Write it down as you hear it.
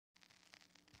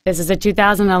This is a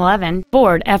 2011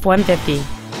 Ford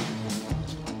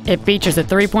F-150. It features a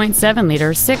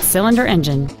 3.7-liter six-cylinder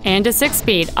engine and a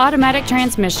 6-speed automatic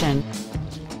transmission.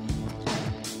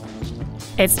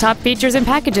 Its top features and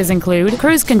packages include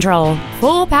cruise control,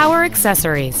 full power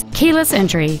accessories, keyless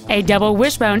entry, a double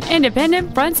wishbone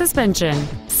independent front suspension,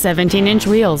 17-inch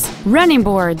wheels, running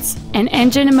boards, an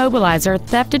engine immobilizer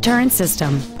theft deterrent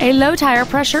system, a low tire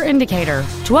pressure indicator,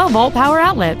 12-volt power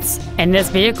outlets, and this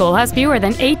vehicle has fewer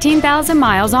than 18,000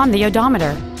 miles on the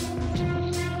odometer.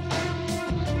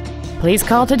 Please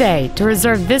call today to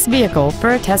reserve this vehicle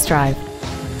for a test drive.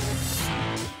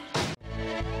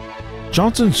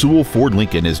 Johnson Sewell Ford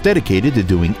Lincoln is dedicated to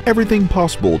doing everything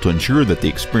possible to ensure that the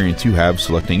experience you have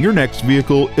selecting your next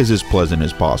vehicle is as pleasant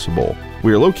as possible.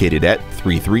 We are located at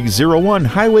 3301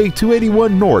 Highway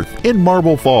 281 North in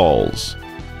Marble Falls.